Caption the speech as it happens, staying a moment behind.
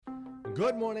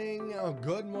Good morning,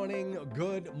 good morning,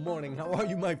 good morning. How are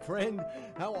you, my friend?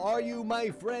 How are you, my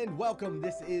friend? Welcome.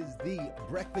 This is the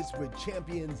Breakfast with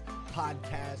Champions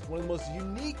podcast, one of the most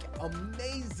unique,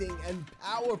 amazing, and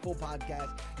powerful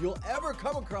podcasts you'll ever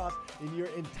come across in your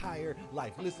entire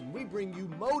life. Listen, we bring you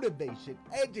motivation,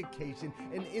 education,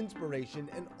 and inspiration,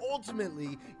 and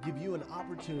ultimately give you an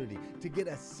opportunity to get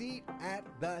a seat at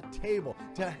the table,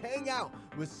 to hang out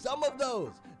with some of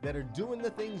those that are doing the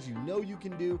things you know you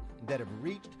can do, that have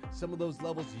reached some of those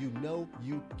levels you know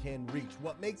you can reach.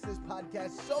 What makes this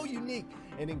podcast so unique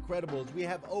and incredible is we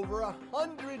have over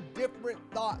 100 different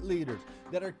thought leaders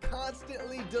that are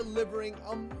constantly delivering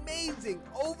amazing,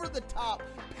 over-the-top,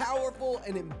 powerful,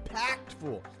 and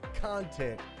impactful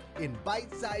content in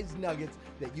bite-sized nuggets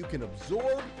that you can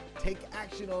absorb, take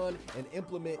action on, and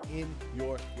implement in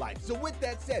your life. So with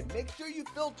that said, make sure you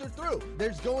filter through.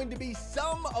 There's going to be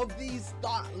some of these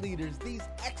thought leaders, these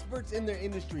experts in their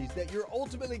industries that you're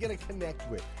ultimately going to connect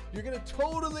with. You're going to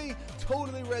totally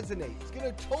resonate. It's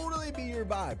going to totally be your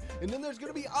vibe. And then there's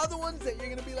going to be other ones that you're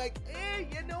going to be like,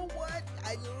 you know what?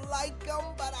 I like them,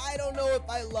 but I don't know if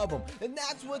I love them. And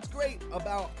that's what's great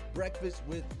about Breakfast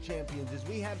with Champions is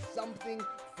we have something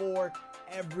for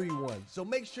everyone. So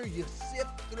make sure you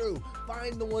sift through,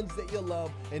 find the ones that you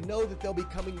love, and know that they'll be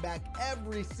coming back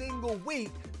every single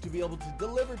week to be able to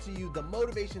deliver to you the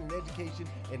motivation and education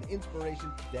and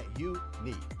inspiration that you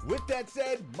need. With that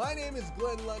said, my name is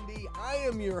Glenn Lundy. I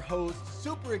am your host,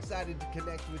 super excited to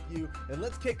connect with you, and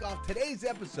let's kick off today's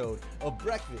episode of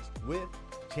Breakfast with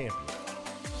Champions.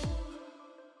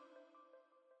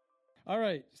 All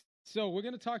right, so we're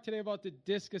going to talk today about the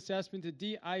DISC assessment, the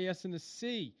D, I, S, and the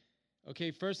C.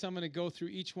 Okay, first I'm going to go through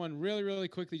each one really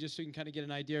quickly just so you can kind of get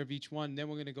an idea of each one. Then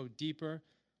we're going to go deeper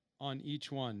on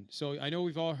each one. So I know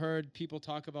we've all heard people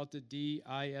talk about the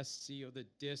DISC or the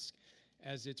DISC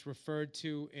as it's referred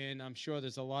to, and I'm sure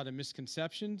there's a lot of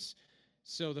misconceptions.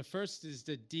 So the first is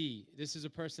the D. This is a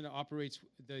person that operates,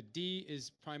 the D is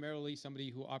primarily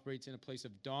somebody who operates in a place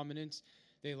of dominance.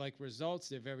 They like results,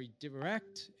 they're very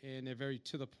direct, and they're very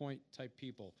to-the-point type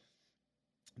people.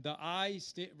 The I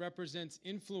represents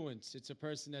influence. It's a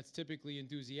person that's typically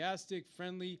enthusiastic,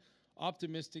 friendly,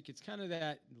 optimistic. It's kind of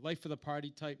that life of the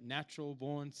party type,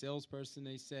 natural-born salesperson,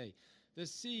 they say. The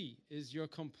C is your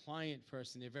compliant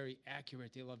person. They're very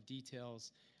accurate. They love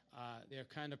details. They're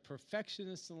kind of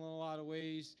perfectionists in a lot of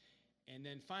ways. And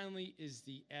then finally is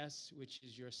the S, which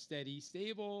is your steady,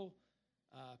 stable,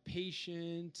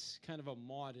 patient, kind of a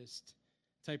modest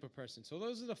type of person. So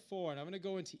those are the four, and I'm going to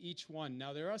go into each one.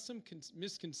 Now, there are some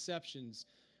misconceptions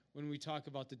when we talk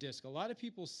about the DISC. A lot of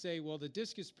people say, well, the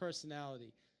DISC is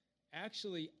personality.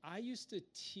 Actually, I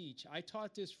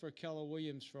taught this for Keller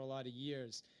Williams for a lot of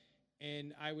years,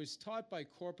 and I was taught by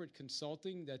corporate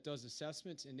consulting that does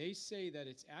assessments, and they say that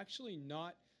it's actually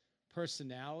not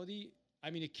personality.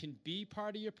 I mean, it can be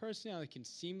part of your personality. It can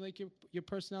seem like your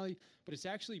personality, but it's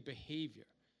actually behavior.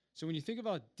 So when you think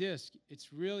about DISC,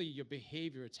 it's really your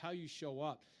behavior. It's how you show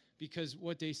up. Because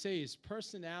what they say is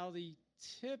personality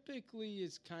typically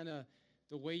is kind of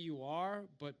the way you are,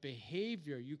 but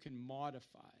behavior you can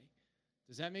modify.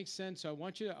 Does that make sense? So I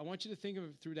want you to think of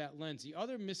it through that lens. The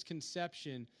other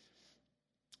misconception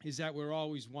is that we're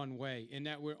always one way and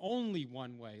that we're only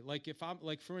one way.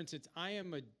 Like for instance, I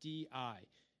am a DI,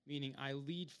 meaning I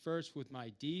lead first with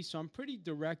my D, so I'm pretty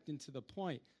direct and to the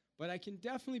point. But I can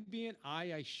definitely be an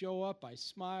I. I show up, I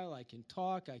smile, I can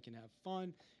talk, I can have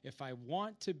fun. If I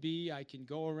want to be, I can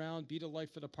go around, be the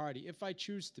life of the party, if I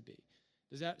choose to be.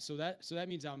 So that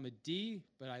means I'm a D,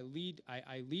 but I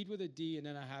lead with a D, and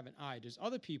then I have an I. There's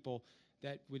other people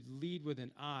that would lead with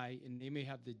an I, and they may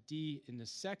have the D in the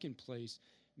second place,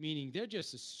 meaning they're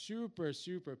just a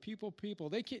super people.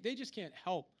 They just can't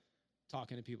help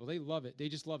talking to people. They love it. They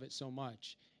just love it so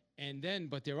much.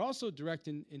 But they're also direct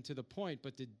into the point,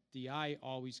 but the I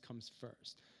always comes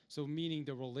first. So meaning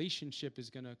the relationship is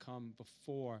going to come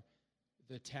before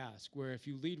the task, where if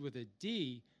you lead with a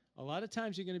D, a lot of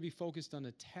times you're going to be focused on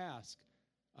the task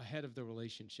ahead of the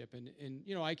relationship. And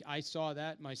you know, I saw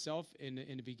that myself in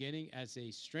the beginning as a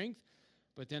strength,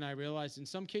 but then I realized in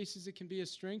some cases it can be a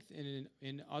strength, and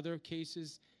in other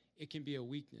cases it can be a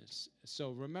weakness.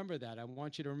 So remember that. I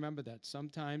want you to remember that.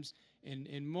 Sometimes,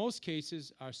 in most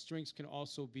cases, our strengths can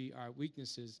also be our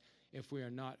weaknesses if we are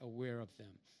not aware of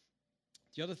them.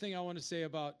 The other thing I want to say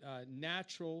about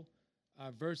natural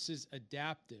versus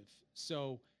adaptive.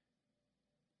 So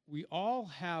we all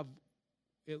have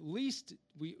at least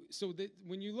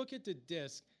when you look at the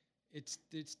DISC, it's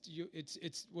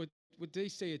what they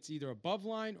say, it's either above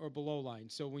line or below line.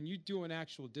 So when you do an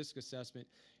actual DISC assessment,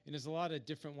 and there's a lot of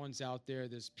different ones out there,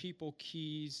 there's people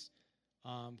keys,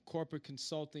 Corporate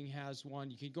Consulting has one.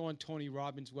 You can go on Tony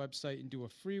Robbins' website and do a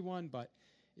free one, but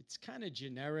it's kind of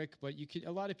generic. But you could,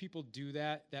 a lot of people do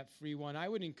that free one. I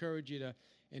would encourage you to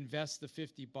invest the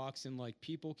 $50 in like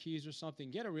People Keys or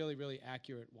something. Get a really, really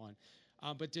accurate one.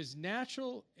 But there's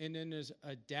natural and then there's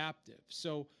adaptive.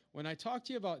 So when I talk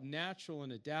to you about natural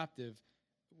and adaptive,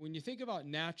 when you think about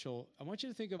natural, I want you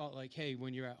to think about like, hey,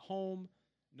 when you're at home,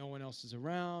 no one else is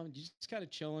around, you just kind of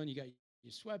chilling, you got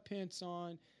your sweatpants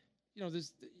on, you know,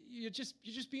 you're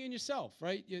just being yourself,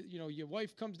 right? You know, your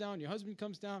wife comes down, your husband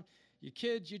comes down, your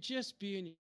kids, you're just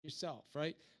being yourself,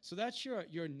 right? So that's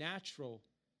your natural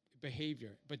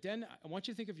behavior. But then I want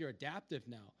you to think of your adaptive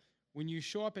now. When you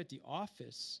show up at the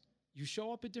office, you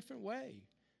show up a different way,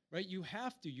 right? You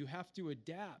have to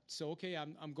adapt. So, okay,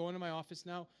 I'm going to my office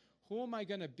now. Who am I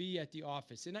going to be at the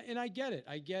office? And I get it.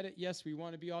 I get it. Yes, we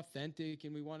want to be authentic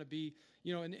and we want to be,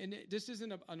 you know, and this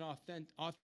isn't an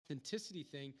authenticity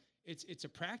thing. It's a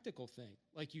practical thing.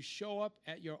 Like you show up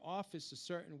at your office a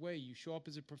certain way. You show up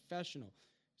as a professional.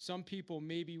 Some people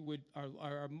maybe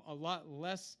are a lot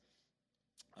less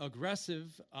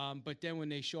aggressive, but then when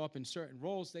they show up in certain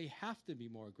roles, they have to be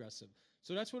more aggressive.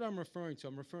 So that's what I'm referring to.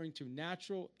 I'm referring to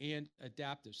natural and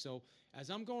adaptive. So as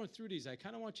I'm going through these, I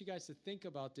kind of want you guys to think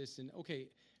about this and, okay,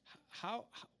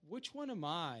 which one am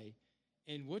I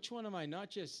and which one am I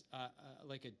not just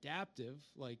like adaptive?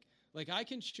 Like I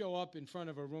can show up in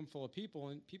front of a room full of people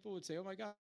and people would say, oh my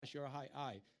gosh, you're a high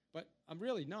I. But I'm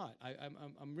really not.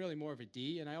 I'm really more of a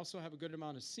D, and I also have a good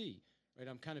amount of C. Right?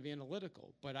 I'm kind of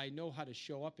analytical, but I know how to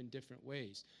show up in different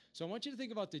ways. So I want you to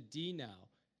think about the D now.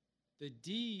 The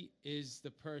D is the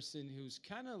person who's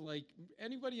kind of like,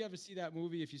 anybody ever see that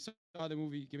movie? If you saw the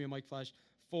movie, give me a mic flash,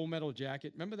 Full Metal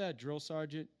Jacket. Remember that drill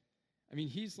sergeant? I mean,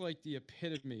 he's like the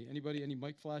epitome. Anybody, any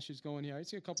mic flashes going here? I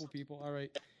see a couple people. All right.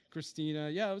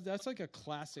 Christina. Yeah, that's like a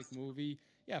classic movie.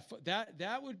 Yeah,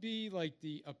 that would be like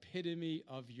the epitome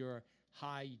of your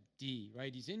high D,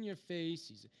 right? He's in your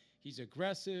face. He's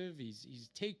aggressive.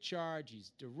 He's take charge.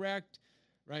 He's direct.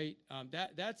 Right.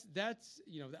 That's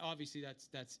you know, obviously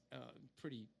that's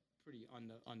pretty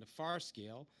on the far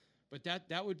scale, but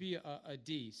that would be a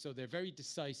D. So they're very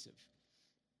decisive.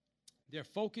 Their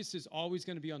focus is always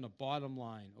going to be on the bottom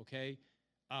line. Okay.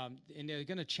 And they're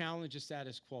going to challenge the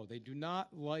status quo. They do not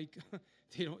like,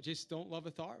 they don't love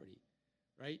authority,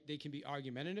 right? They can be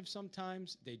argumentative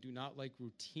sometimes. They do not like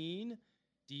routine.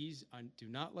 D's do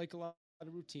not like a lot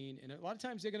of routine. And a lot of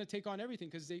times they're going to take on everything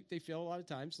because they feel a lot of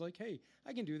times like, hey,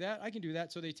 I can do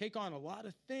that. So they take on a lot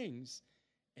of things,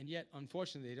 and yet,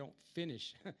 unfortunately, they don't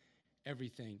finish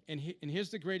everything. And here's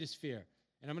the greatest fear.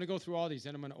 And I'm going to go through all these,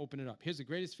 and I'm going to open it up. Here's the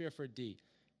greatest fear for a D: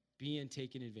 being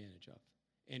taken advantage of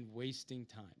and wasting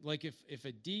time. Like if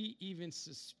a D even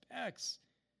suspects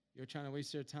you're trying to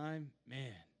waste their time,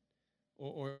 man,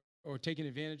 or taking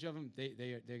advantage of them,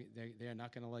 they are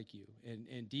not going to like you.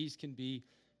 And D's can be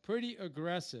pretty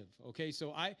aggressive. Okay,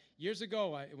 so years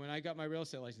ago when I got my real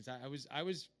estate license, I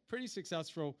was pretty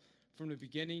successful from the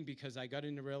beginning because I got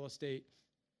into real estate.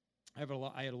 I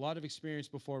had a lot of experience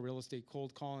before real estate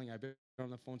cold calling. I've been on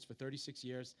the phones for 36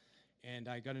 years, and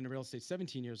I got into real estate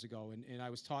 17 years ago, and I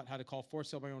was taught how to call for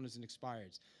sale by owners and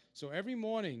expireds. So every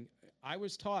morning, I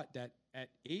was taught that at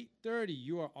 8:30,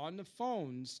 you are on the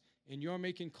phones and you're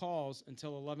making calls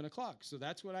until 11 o'clock. So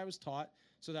that's what I was taught.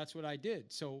 So that's what I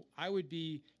did. So I would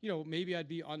be, you know, maybe I'd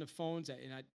be on the phones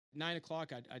and at 9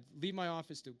 o'clock, I'd leave my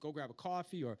office to go grab a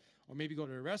coffee or maybe go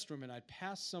to the restroom, and I'd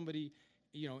pass somebody,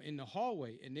 you know, in the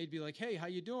hallway, and they'd be like, hey, how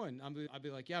you doing? I'd be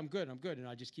like, yeah, I'm good. And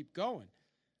I'd just keep going.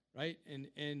 Right.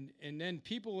 And then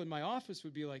people in my office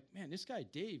would be like, man, this guy,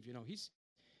 Dave, you know, he's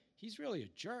really a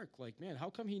jerk. Like, man, how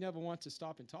come he never wants to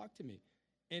stop and talk to me?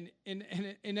 And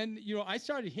then, you know, I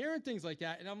started hearing things like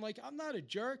that, and I'm like, I'm not a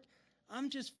jerk. I'm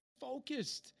just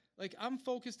focused. Like, I'm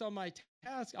focused on my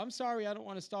task. I'm sorry, I don't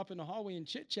want to stop in the hallway and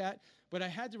chit chat, but I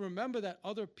had to remember that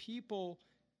other people,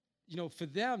 you know, for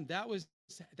them, that was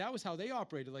how they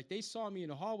operated. Like, they saw me in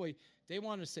the hallway. They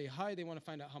wanted to say hi. They want to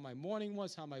find out how my morning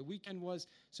was, how my weekend was.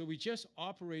 So we just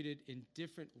operated in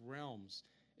different realms,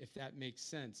 if that makes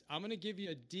sense. I'm going to give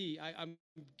you a D. I'm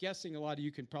guessing a lot of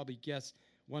you can probably guess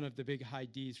one of the big high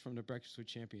Ds from the Breakfast with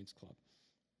Champions Club.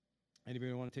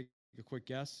 Anybody want to take a quick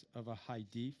guess of a high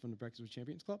D from the Breakfast with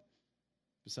Champions Club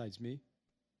besides me?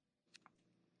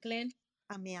 Glenn?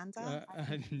 Amanda.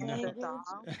 No.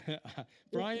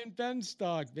 Brian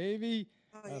Benstock, baby.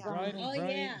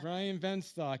 Brian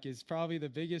Benstock is probably the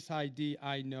biggest high D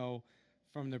I know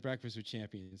from the Breakfast with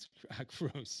Champions crew.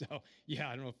 So, yeah,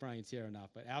 I don't know if Brian's here or not,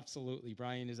 but absolutely,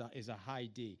 Brian is a high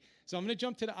D. So I'm going to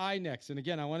jump to the I next. And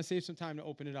again, I want to save some time to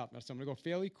open it up. So I'm going to go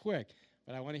fairly quick,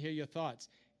 but I want to hear your thoughts.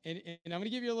 I'm going to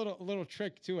give you a little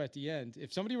trick too at the end.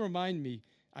 If somebody remind me,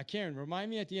 Karen,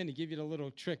 remind me at the end to give you the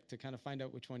little trick to kind of find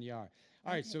out which one you are.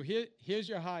 All right, so here's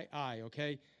your high I,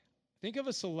 okay? Think of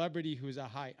a celebrity who's a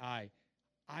high I.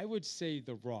 I would say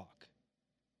The Rock,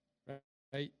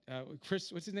 right?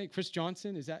 Chris, what's his name? Chris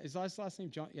Johnson? Is that his last name?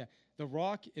 John? Yeah. The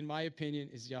Rock, in my opinion,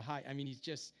 is your high. I mean,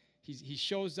 he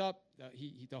shows up.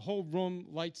 The whole room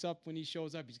lights up when he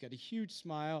shows up. He's got a huge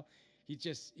smile.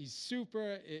 He's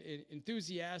super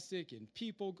enthusiastic and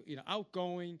people,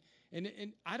 outgoing.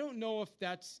 And I don't know if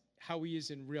that's how he is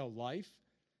in real life,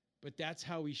 but that's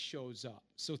how he shows up.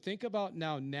 So think about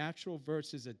now natural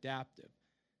versus adaptive.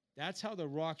 That's how The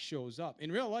Rock shows up.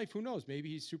 In real life, who knows? Maybe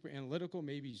he's super analytical.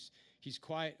 Maybe he's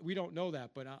quiet. We don't know that.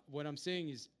 But what I'm saying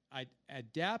is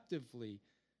adaptively,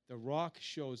 The Rock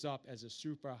shows up as a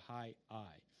super high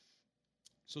I.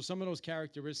 So some of those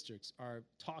characteristics are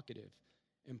talkative,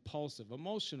 impulsive,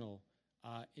 emotional,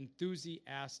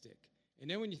 enthusiastic. And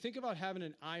then when you think about having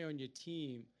an I on your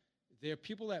team, they're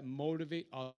people that motivate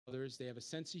others. They have a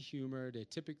sense of humor. They're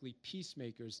typically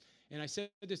peacemakers. And I said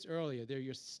this earlier, they're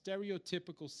your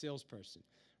stereotypical salesperson,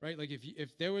 right? Like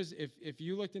if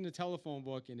you looked in the telephone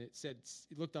book and it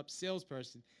looked up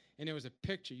salesperson and there was a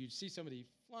picture, you'd see somebody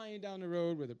flying down the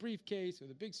road with a briefcase, with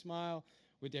a big smile,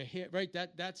 with their hair, right?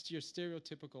 That's your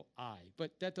stereotypical I. But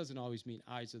that doesn't always mean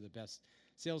I's are the best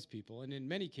salespeople. And in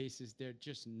many cases, they're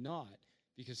just not,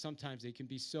 because sometimes they can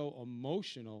be so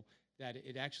emotional that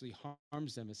it actually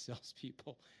harms them as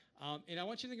salespeople. And I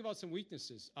want you to think about some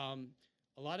weaknesses.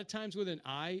 A lot of times with an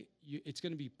I, it's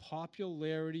going to be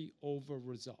popularity over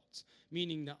results,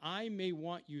 meaning the I may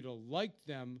want you to like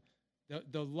them.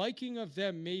 The liking of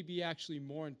them may be actually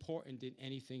more important than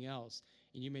anything else,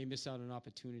 and you may miss out on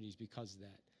opportunities because of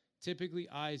that. Typically,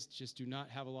 I's just do not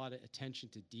have a lot of attention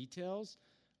to details.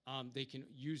 They can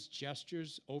use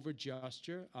gestures over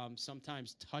gesture.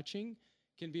 Sometimes touching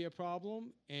can be a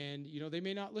problem, and they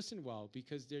may not listen well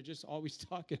because they're just always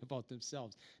talking about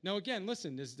themselves. Now again,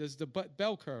 listen, there's the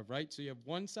bell curve, right? So you have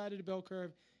one side of the bell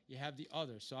curve, you have the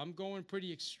other. So I'm going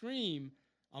pretty extreme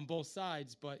on both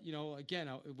sides, but again,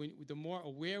 the more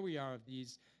aware we are of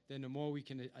these, then the more we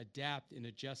can adapt and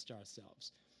adjust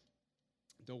ourselves.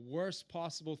 The worst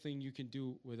possible thing you can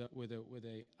do with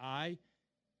a I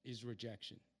is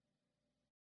rejection.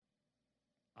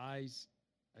 I's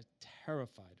are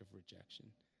terrified of rejection.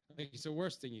 It's the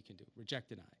worst thing you can do,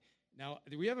 reject an I. Now,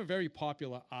 we have a very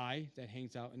popular I that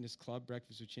hangs out in this club,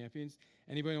 Breakfast with Champions.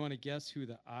 Anybody want to guess who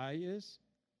the I is?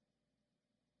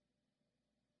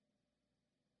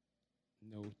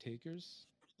 No takers?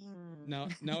 Now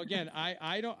again,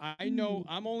 I know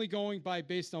I'm only going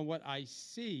based on what I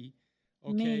see.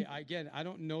 Okay, I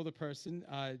don't know the person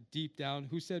deep down.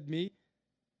 Who said me?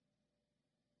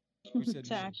 Who said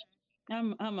Tash.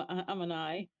 me? I'm an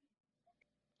I.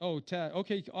 Oh, Tash.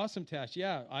 Okay, awesome, Tash.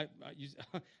 Yeah,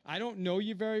 I don't know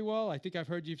you very well. I think I've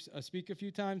heard you speak a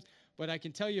few times, but I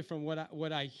can tell you from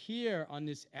what I hear on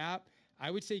this app, I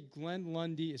would say Glenn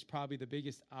Lundy is probably the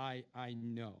biggest I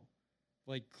know.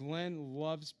 Like Glenn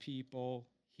loves people.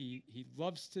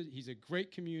 He's a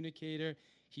great communicator.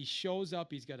 He shows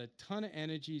up. He's got a ton of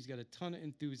energy. He's got a ton of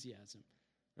enthusiasm,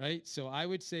 right? So I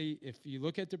would say if you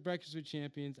look at the Breakfast with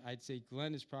Champions, I'd say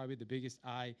Glenn is probably the biggest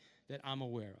I that I'm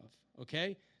aware of,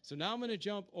 okay? So now I'm going to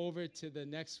jump over to the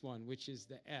next one, which is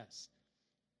the S.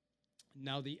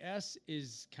 Now the S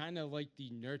is kind of like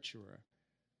the nurturer,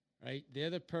 right?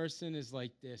 They're the person is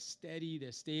like they're steady,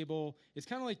 they're stable. It's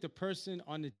kind of like the person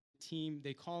on the team.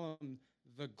 They call them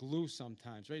the glue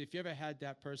sometimes, right? If you ever had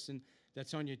that person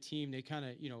that's on your team, they kind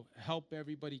of, help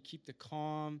everybody keep the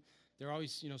calm. They're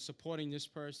always, supporting this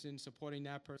person, supporting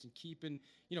that person, keeping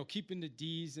the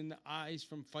D's and the I's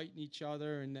from fighting each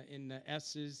other and the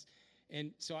S's.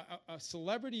 And so a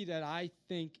celebrity that I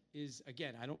think is,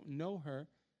 again, I don't know her,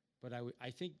 but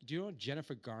I think, do you know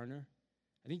Jennifer Garner?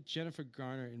 I think Jennifer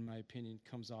Garner, in my opinion,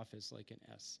 comes off as like an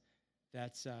S.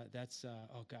 That's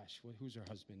oh gosh, who's her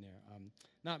husband there?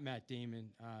 Not Matt Damon,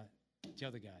 the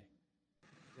other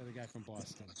guy from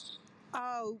Boston.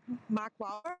 Oh, Mark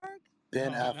Wahlberg?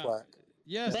 Ben Affleck.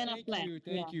 Yes, Ben thank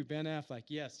Affleck, you, Ben Affleck.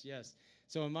 Yes.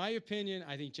 So in my opinion,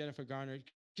 I think Jennifer Garner,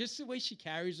 just the way she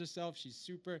carries herself, she's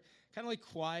super kind of like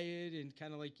quiet and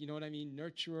kind of like,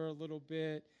 nurturer a little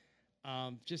bit.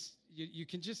 Just you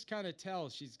can just kind of tell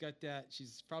she's got that.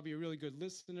 She's probably a really good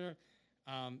listener.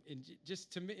 And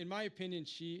just to me, in my opinion,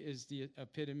 she is the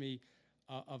epitome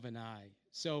of an I.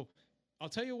 So I'll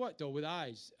tell you what, though, with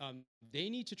I's, they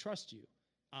need to trust you.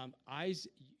 I's,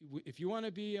 if you want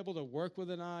to be able to work with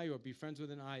an I or be friends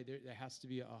with an I, there has to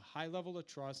be a high level of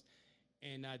trust.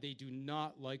 and they do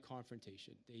not like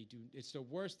confrontation. They do. It's the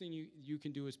worst thing you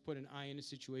can do is put an I in a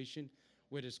situation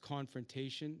where there's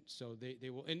confrontation. So they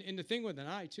will. And the thing with an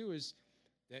I too is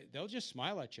they'll just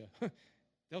smile at you.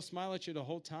 They'll smile at you the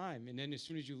whole time, and then as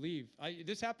soon as you leave,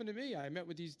 this happened to me. I met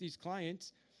with these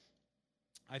clients.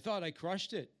 I thought I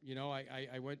crushed it. You know,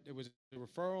 I went. It was a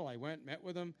referral. I went, met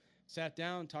with them, sat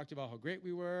down, talked about how great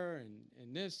we were,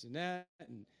 and this and that,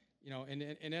 and you know, and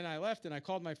then I left, and I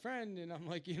called my friend, and I'm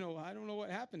like, you know, I don't know what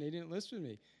happened. They didn't listen to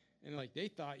me, and like they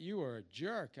thought you were a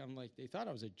jerk. I'm like, they thought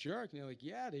I was a jerk, and they're like,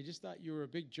 yeah, they just thought you were a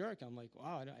big jerk. I'm like,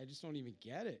 wow, I just don't even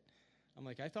get it. I'm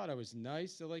like, I thought I was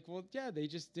nice. They're like, well, yeah, they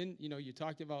just didn't, you know, you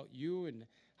talked about you and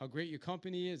how great your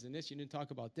company is and this. You didn't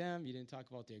talk about them. You didn't talk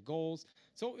about their goals.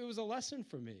 So it was a lesson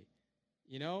for me,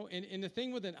 you know. And the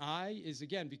thing with an I is,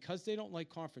 again, because they don't like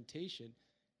confrontation,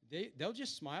 they'll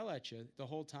just smile at you the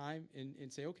whole time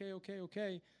and say, okay, okay,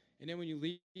 okay. And then when you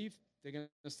leave, they're going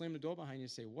to slam the door behind you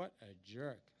and say, what a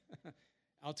jerk.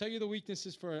 I'll tell you the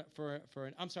weaknesses for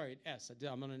an, I'm sorry, an S.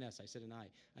 I'm on an S. I said an I.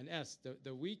 An S.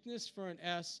 The weakness for an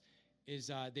S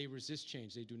is they resist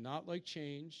change. They do not like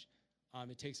change.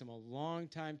 It takes them a long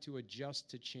time to adjust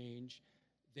to change.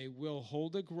 They will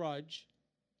hold a grudge.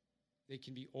 They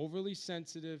can be overly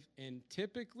sensitive, and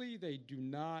typically they do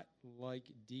not like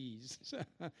Ds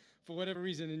for whatever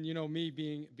reason. And you know, me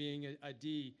being a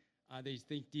D, they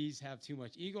think Ds have too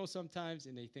much ego sometimes,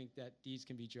 and they think that Ds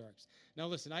can be jerks. Now,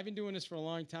 listen, I've been doing this for a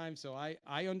long time, so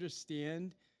I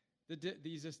understand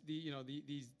these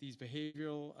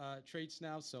behavioral traits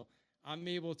now. So I'm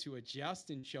able to adjust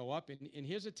and show up. And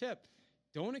here's a tip.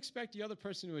 Don't expect the other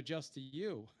person to adjust to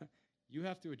you. You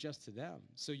have to adjust to them.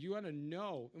 So you want to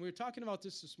know, and we were talking about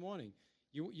this morning,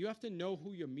 you have to know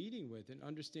who you're meeting with and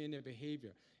understand their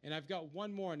behavior. And I've got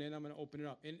one more, and then I'm going to open it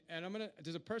up. And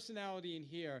there's a personality in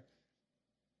here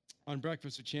on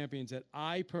Breakfast with Champions that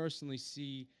I personally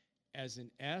see as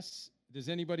an S. Does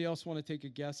anybody else want to take a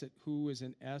guess at who is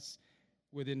an S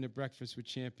within the Breakfast with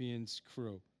Champions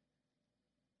crew?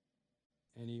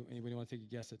 Anybody want to take a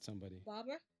guess at somebody?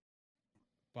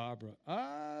 Barbara.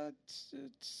 I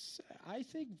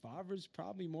think Barbara's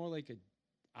probably more like a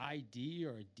ID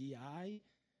or a DI.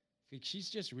 She's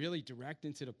just really direct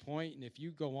and to the point, and if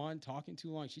you go on talking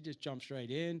too long, she just jumps right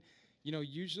in. You know,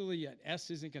 usually an S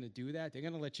isn't going to do that. They're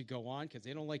going to let you go on because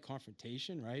they don't like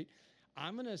confrontation, right?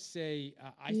 I'm going to say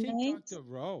I think Dr.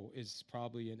 Rowe is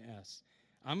probably an S.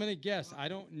 I'm going to guess. I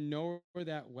don't know her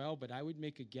that well, but I would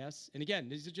make a guess. And again,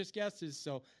 these are just guesses,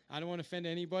 so I don't want to offend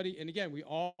anybody. And again, we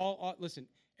all listen,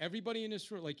 everybody in this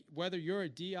room, like whether you're a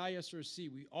D, I, S, or a C,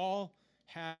 we all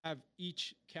have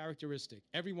each characteristic.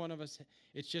 Every one of us,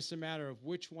 it's just a matter of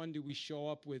which one do we show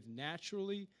up with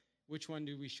naturally, which one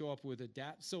do we show up with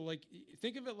adapt. So like,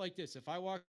 think of it like this. If I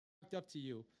walked up to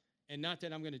you, and not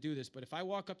that I'm going to do this, but if I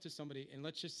walk up to somebody and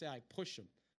let's just say I push them,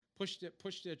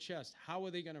 push their chest, how are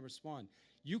they going to respond?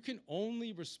 You can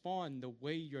only respond the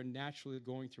way you're naturally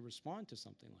going to respond to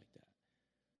something like that,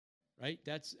 right?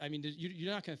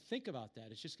 You're not going to think about that.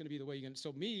 It's just going to be the way you're going to.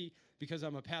 So me, because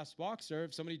I'm a past boxer,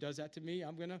 if somebody does that to me,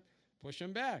 I'm going to push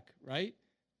them back, right?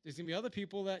 There's going to be other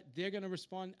people that they're going to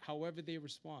respond however they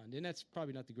respond. And that's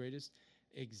probably not the greatest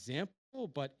example,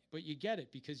 but you get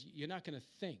it because you're not going to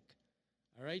think,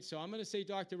 all right? So I'm going to say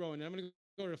Dr. Rowan, and I'm going to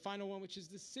go to the final one, which is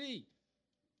the C.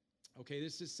 Okay,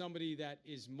 this is somebody that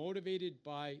is motivated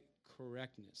by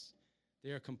correctness. They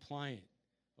are compliant.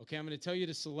 Okay, I'm going to tell you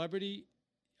the celebrity.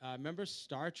 Remember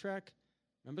Star Trek?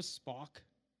 Remember Spock?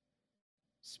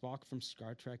 Spock from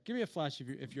Star Trek. Give me a flash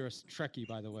if you're a Trekkie,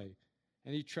 by the way.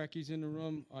 Any Trekkies in the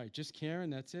room? All right, just Karen,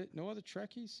 that's it? No other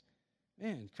Trekkies?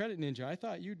 Man, Credit Ninja, I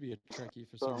thought you'd be a Trekkie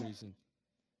for some reason.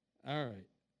 All right.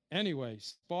 Anyway,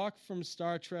 Spock from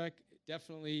Star Trek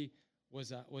definitely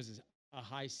was a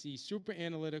high C. Super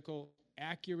analytical.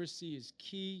 Accuracy is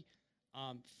key.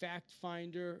 Fact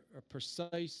finder,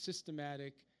 precise,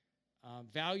 systematic.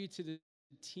 Value to the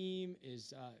team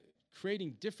is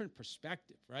creating different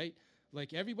perspective, right?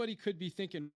 Like everybody could be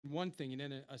thinking one thing, and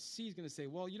then a C is going to say,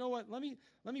 well, you know what? Let me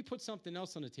put something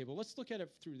else on the table. Let's look at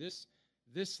it through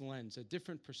this lens, a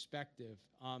different perspective.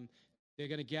 They're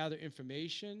going to gather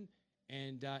information,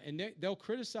 and they'll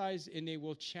criticize, and they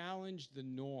will challenge the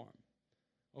norm.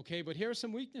 Okay, but here are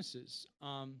some weaknesses.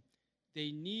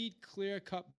 They need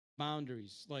clear-cut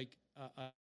boundaries. Like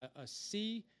a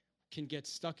C can get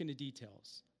stuck in the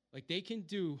details. Like they can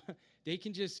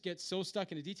just get so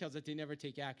stuck in the details that they never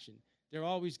take action. They're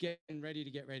always getting ready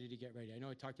to get ready. I know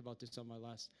I talked about this on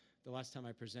the last time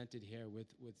I presented here with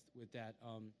that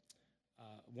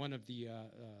one of the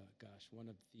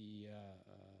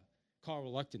call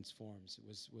reluctance forms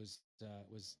was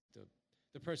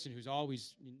the person who's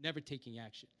always never taking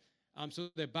action. So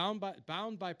they're bound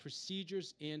by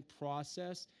procedures and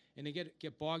process, and they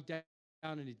get bogged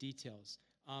down in the details.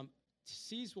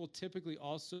 C's will typically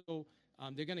also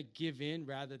they're going to give in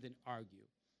rather than argue.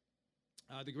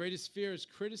 The greatest fear is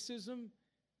criticism,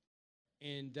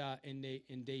 and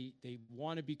they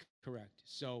want to be correct.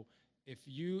 So if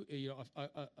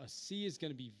a C is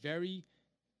going to be very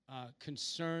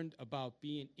concerned about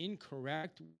being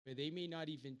incorrect, where they may not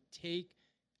even take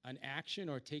an action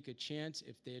or take a chance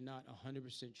if they're not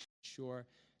 100% sure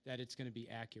that it's going to be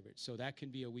accurate. So that can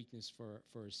be a weakness for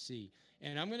a C.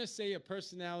 And I'm going to say a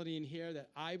personality in here that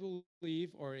I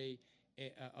believe, or a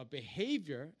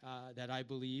behavior that I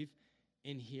believe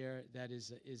in here that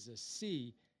is a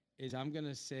C, is I'm going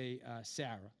to say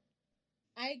Sarah.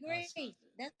 I agree.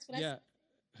 That's what I Yeah. said.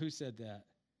 Who said that?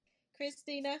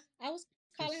 Christina. I was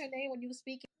calling her name when you were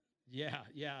speaking. Yeah.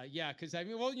 Because I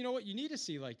mean, well, you know what? You need a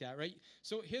C like that, right?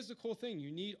 So here's the cool thing: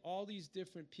 you need all these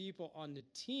different people on the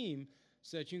team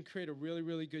so that you can create a really,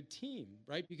 really good team,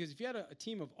 right? Because if you had a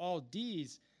team of all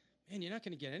D's, man, you're not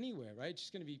going to get anywhere, right? It's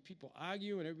just going to be people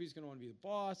argue, and everybody's going to want to be the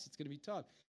boss. It's going to be tough.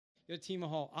 You got a team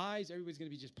of all I's, everybody's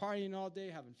going to be just partying all day,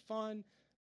 having fun,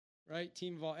 right?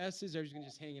 Team of all S's, everybody's going to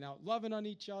just hanging out, loving on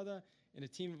each other. And a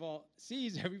team of all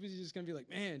C's, everybody's just going to be like,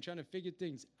 man, trying to figure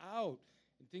things out.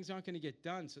 And things aren't going to get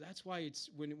done. So that's why it's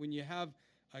when you have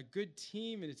a good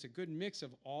team and it's a good mix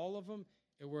of all of them,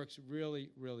 it works really,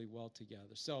 really well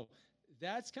together. So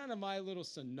that's kind of my little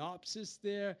synopsis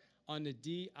there on the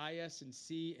D, I, S, and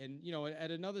C. And,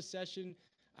 at another session,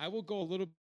 I will go a little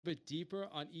bit deeper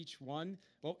on each one.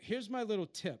 Well, here's my little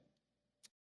tip.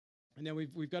 And then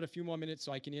we've got a few more minutes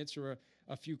so I can answer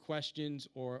a few questions,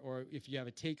 or if you have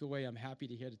a takeaway, I'm happy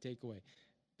to hear the takeaway.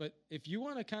 But if you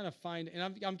want to kind of find,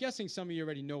 and I'm guessing some of you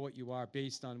already know what you are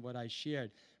based on what I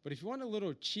shared, but if you want a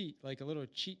little cheat, like a little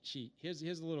cheat sheet, here's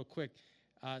a little quick.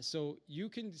 So you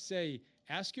can say,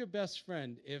 ask your best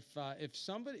friend,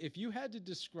 if you had to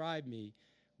describe me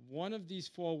one of these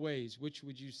 4 ways, which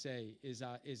would you say is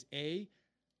A,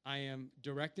 I am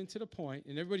direct and to the point,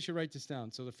 and everybody should write this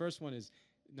down. So the first one is,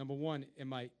 number 1,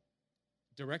 am I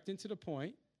direct and to the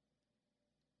point?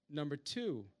 Number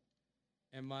 2,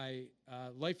 am I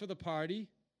life of the party?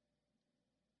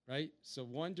 Right? So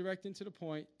 1, direct and to the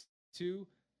point. 2,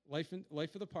 life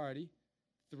of the party.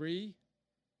 3,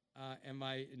 am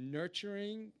I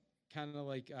nurturing, kind of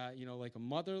like like a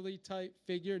motherly type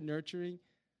figure, nurturing?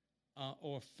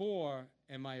 Or 4,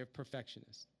 am I a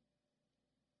perfectionist?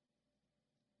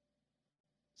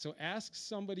 So ask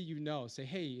somebody say,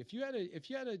 hey, if you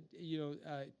had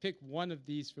to pick one of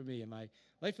these for me, am I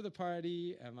life of the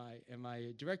party? Am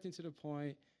I direct and to the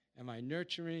point? Am I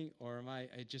nurturing, or am I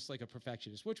just like a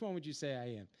perfectionist? Which one would you say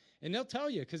I am? And they'll tell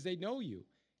you because they know you.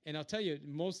 And I'll tell you,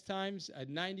 most times,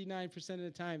 99% of the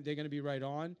time, they're going to be right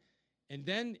on. And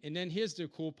then here's the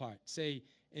cool part. Say,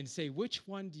 which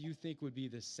one do you think would be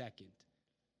the second?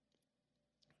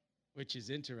 Which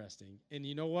is interesting. And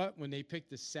you know what? When they pick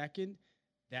the second,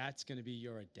 that's going to be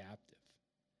your adaptive.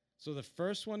 So the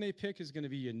first one they pick is going to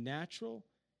be your natural,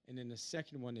 and then the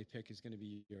second one they pick is going to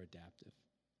be your adaptive.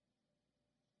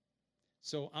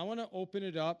 So I want to open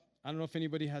it up. I don't know if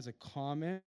anybody has a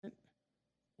comment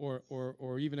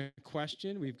or even a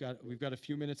question. We've got a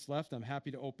few minutes left. I'm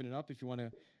happy to open it up if you want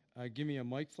to give me a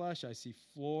mic flash. I see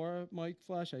Flora mic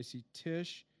flash. I see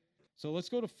Tish. So let's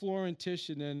go to Flora and Tish,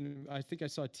 and then I think I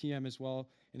saw TM as well.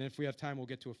 And then if we have time, we'll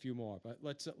get to a few more. But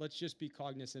let's just be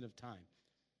cognizant of time.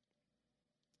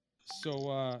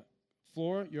 So,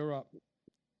 Flora, you're up.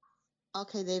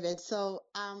 Okay, David. So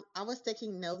I was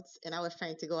taking notes, and I was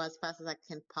trying to go as fast as I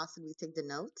can possibly take the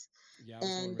notes. Yeah, I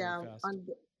was going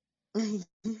really fast.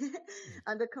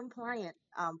 On the compliant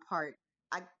part,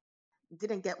 I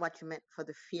didn't get what you meant for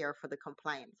the fear for the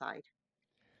compliant side.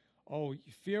 Oh,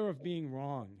 fear of being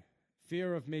wrong,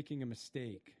 fear of making a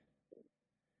mistake.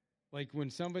 Like when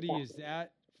somebody is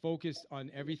that focused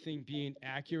on everything being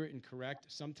accurate and correct,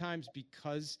 sometimes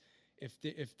because if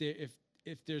they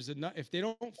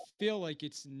don't feel like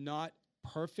it's not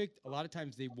perfect, a lot of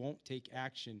times they won't take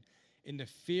action, and the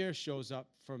fear shows up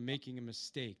from making a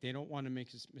mistake. They don't want to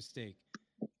make a mistake.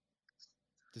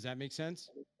 Does that make sense?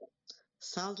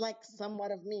 Sounds like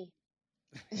somewhat of me.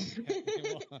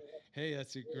 Well, hey,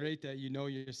 that's great that you know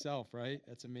yourself, right?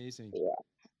 That's amazing. Yeah.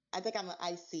 I think I'm an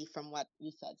IC from what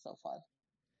you said so far.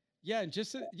 Yeah, and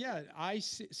I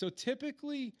see. So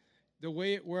typically, the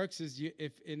way it works is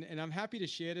and I'm happy to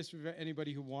share this with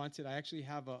anybody who wants it. I actually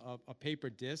have a paper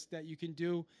disc that you can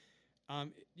do.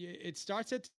 It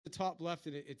starts at the top left,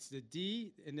 and it's the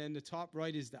D, and then the top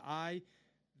right is the I,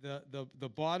 the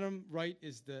bottom right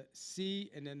is the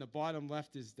C, and then the bottom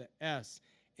left is the S.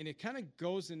 and it kind of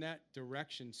goes in that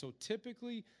direction. So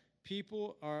typically,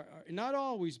 people are not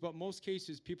always, but most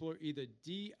cases, people are either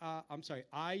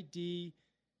ID,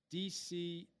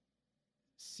 DC,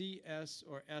 CS,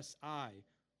 or SI,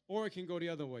 or it can go the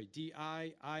other way: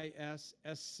 DI, IS,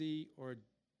 SC, or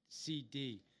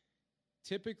CD.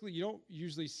 Typically, you don't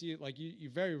usually see it, like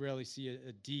you very rarely see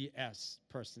a DS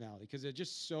personality because they're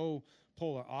just so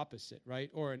polar opposite, right?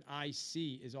 Or an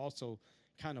IC is also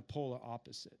kind of polar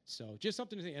opposite. So just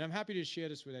something to think. And I'm happy to share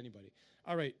this with anybody.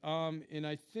 All right. And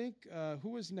I think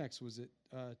who was next? Was it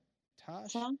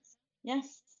Tosh?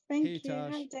 Yes. Hey, Thank you.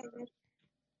 Tosh. Hi, David.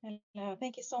 Hello.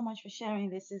 Thank you so much for sharing.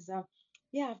 This is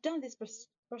yeah, I've done this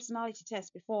personality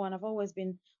test before, and I've always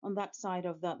been on that side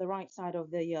of the right side of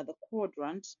the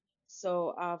quadrant.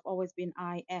 So I've always been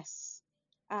IS.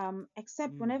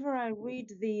 Except whenever I read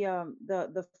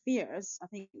the fears, I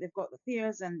think they've got the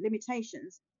fears and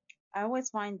limitations. I always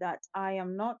find that I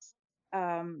am not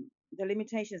the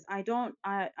limitations.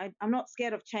 I'm not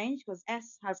scared of change because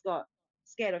S has got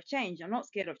scared of change. I'm not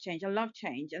scared of change. I love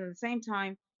change, and at the same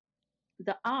time,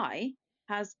 the I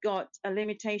has got a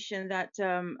limitation that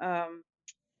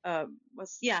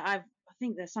was I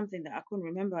think there's something that I couldn't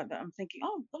remember that I'm thinking,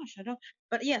 oh gosh, I don't.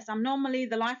 But yes, I'm normally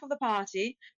the life of the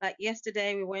party. Like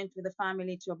yesterday, we went with the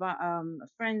family to a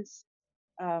friend's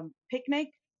picnic,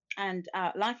 and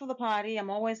life of the party. I'm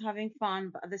always having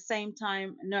fun, but at the same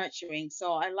time nurturing.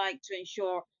 So I like to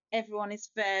ensure everyone is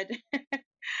fed.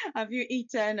 Have you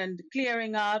eaten, and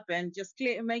clearing up and just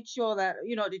make sure that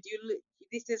did you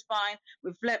this is fine.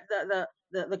 We've left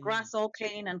the grass all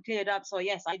clean and cleared up. So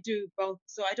yes, I do both.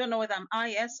 So I don't know whether I'm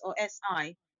IS or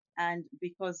SI. And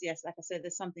because yes, like I said,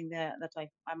 there's something there that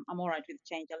I'm all right with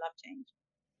change. I love change.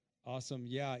 Awesome.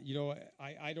 Yeah.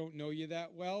 I don't know you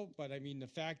that well, but I mean, the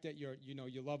fact that you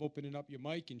love opening up your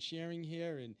mic and sharing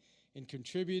here and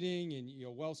contributing, and you're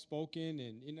well-spoken,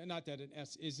 and not that an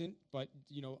S isn't, but,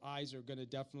 I's are going to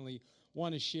definitely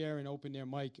want to share and open their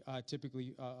mic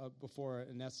typically before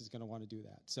an S is going to want to do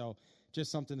that. So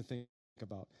just something to think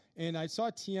about. And I saw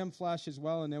TM flash as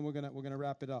well, and then we're going to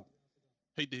wrap it up.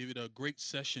 Hey, David, a great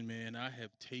session, man. I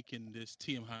have taken this,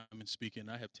 TM Hyman speaking,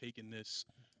 I have taken this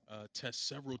test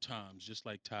several times, just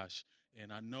like Tosh.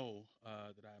 And I know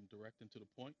that I'm direct and to the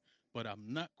point, but I'm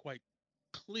not quite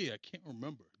clear. I can't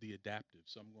remember the adaptive.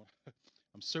 So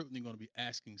I'm certainly going to be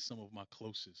asking some of my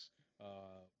closest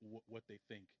what they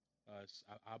think.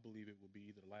 I believe it will be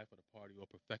either the life of the party or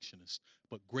perfectionist.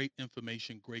 But great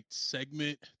information, great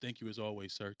segment. Thank you as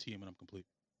always, sir. TM, and I'm complete.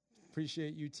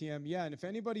 Appreciate you, TM. Yeah, and if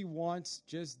anybody wants,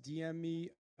 just DM me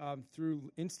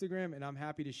through Instagram, and I'm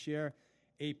happy to share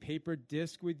a paper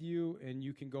disc with you, and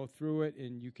you can go through it,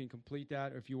 and you can complete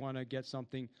that. Or if you want to get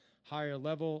something higher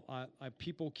level,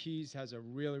 People Keys has a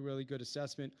really, really good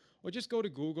assessment. Or just go to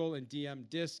Google and DM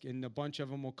disc, and a bunch of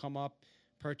them will come up.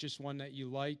 Purchase one that you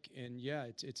like, and yeah,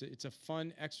 it's a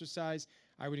fun exercise.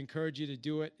 I would encourage you to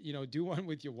do it. Do one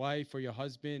with your wife or your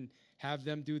husband. Have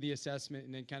them do the assessment,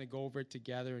 and then kind of go over it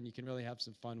together, and you can really have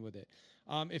some fun with it.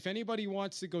 If anybody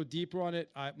wants to go deeper on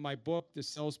it, my book, The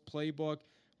Sales Playbook,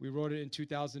 we wrote it in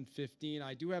 2015.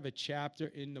 I do have a chapter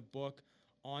in the book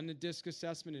on the DISC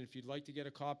assessment, and if you'd like to get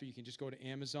a copy, you can just go to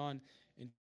Amazon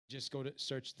and just go to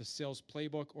search The Sales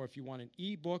Playbook. Or if you want an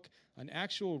ebook, an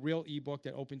actual real ebook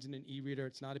that opens in an e-reader,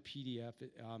 it's not a PDF.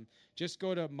 Just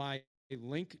go to my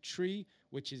link tree,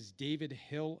 which is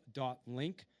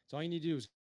davidhill.link. So all you need to do is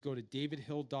go to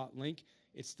davidhill.link.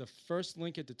 It's the first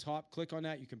link at the top. Click on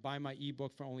that. You can buy my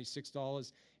ebook for only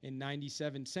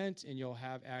 $6.97, and you'll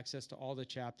have access to all the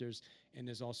chapters. And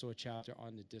there's also a chapter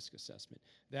on the DISC assessment.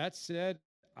 That said,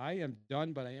 I am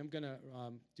done, but I am going to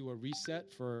do a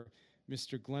reset for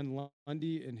Mr. Glenn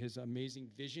Lundy and his amazing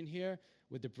vision here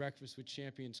with the Breakfast with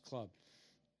Champions Club.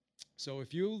 So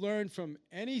if you learn from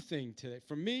anything today,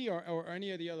 from me or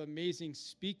any of the other amazing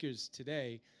speakers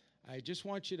today, I just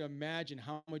want you to imagine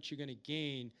how much you're going to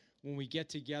gain when we get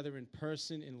together in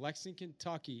person in Lexington,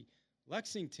 Kentucky,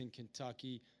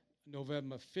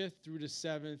 November 5th through the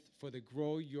 7th for the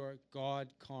Grow Your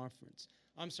God Conference.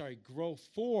 Grow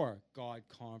for God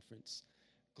Conference.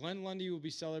 Glenn Lundy will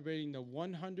be celebrating the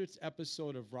 100th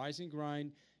episode of Rise and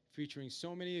Grind, featuring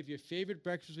so many of your favorite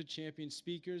Breakfast with Champions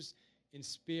speakers, and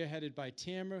spearheaded by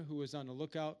Tamara, who is on the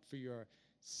lookout for your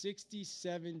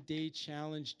 67-day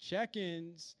challenge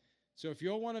check-ins. So if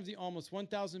you're one of the almost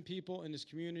 1,000 people in this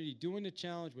community doing the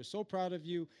challenge, we're so proud of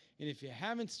you. And if you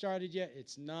haven't started yet,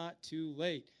 it's not too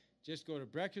late. Just go to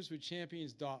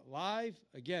breakfastwithchampions.live.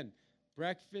 Again,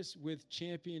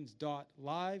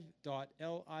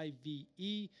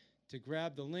 breakfastwithchampions.live.live to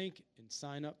grab the link and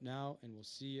sign up now, and we'll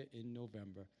see you in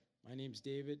November. My name's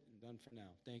David. I'm done for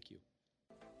now. Thank you.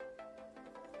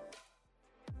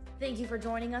 Thank you for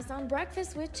joining us on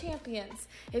Breakfast with Champions.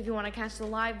 If you want to catch the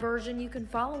live version, you can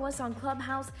follow us on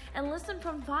Clubhouse and listen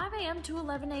from 5 a.m. to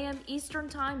 11 a.m. Eastern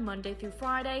Time, Monday through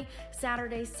Friday,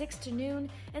 Saturdays 6 to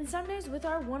noon, and Sundays with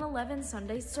our 111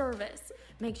 Sunday service.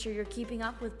 Make sure you're keeping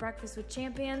up with Breakfast with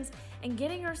Champions and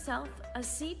getting yourself a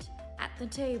seat at the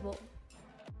table.